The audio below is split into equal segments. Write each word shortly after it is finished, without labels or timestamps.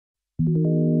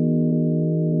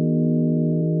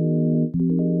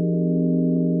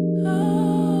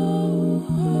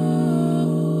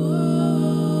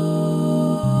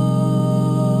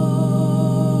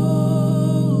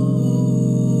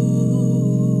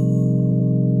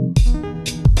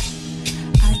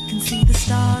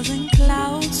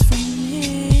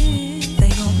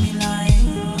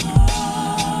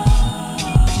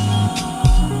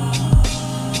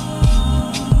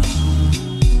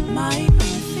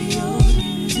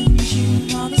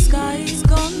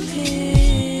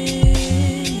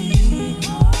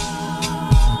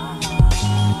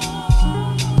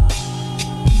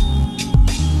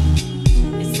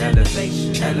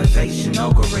Elevation,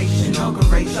 inauguration,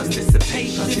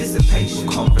 dissipation,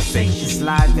 conversation. It's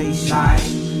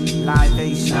Live-ation,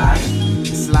 Live-ation,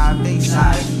 it's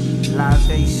Live-ation,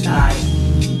 Live-ation.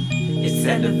 It's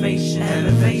elevation,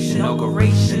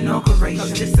 inauguration,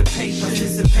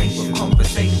 dissipation,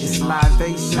 conversation. It's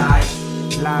Live-ation,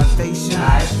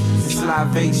 Live-ation, it's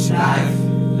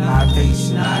Live-ation,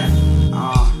 Live-ation.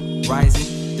 Rising.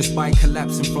 Despite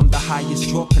collapsing from the highest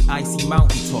drop, an icy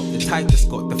mountaintop, the type that's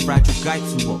got the fragile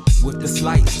guides and rocks. With the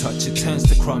slightest touch, it turns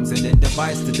to crumbs and then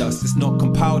divides to dust. It's not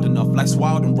compiled enough, life's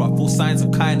wild and rough, all signs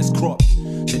of kindness crop.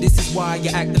 So this is why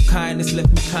your act of kindness left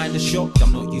me kinda shocked.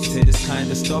 I'm not used to this kind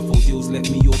of stuff, ordeals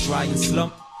left me all dry and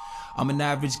slumped. I'm an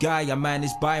average guy, I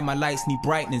manage by, my lights need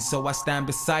brightening, so I stand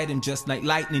beside him just like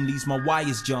lightning leaves my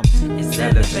wires jumped. It's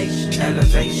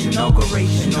elevation,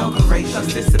 inauguration,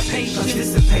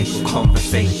 dissipation,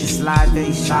 conversation. It's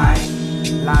Live-ation,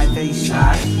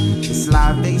 it's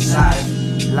Live-ation,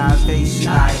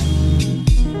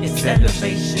 It's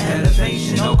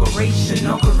elevation, inauguration,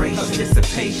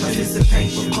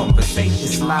 dissipation, conversation.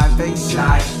 It's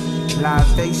Live-ation, it's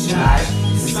Live-ation,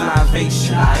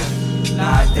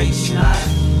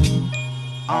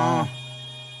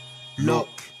 Look,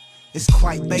 it's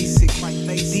quite basic.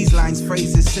 These lines,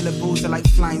 phrases, syllables are like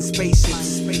flying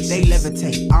spaceships. They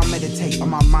levitate, I'll meditate on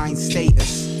my mind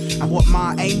status. And what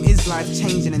my aim is, life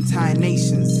changing entire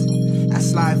nations.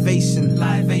 That's Live-ation,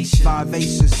 vivacious.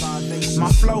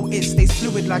 My flow, it stays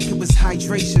fluid like it was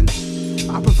hydration.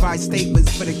 I provide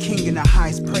statements for the king in the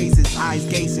highest praises. Eyes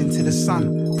gazing to the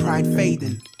sun, pride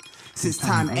fading. Since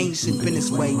time ancient, been this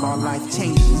way, our life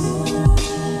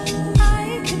changes.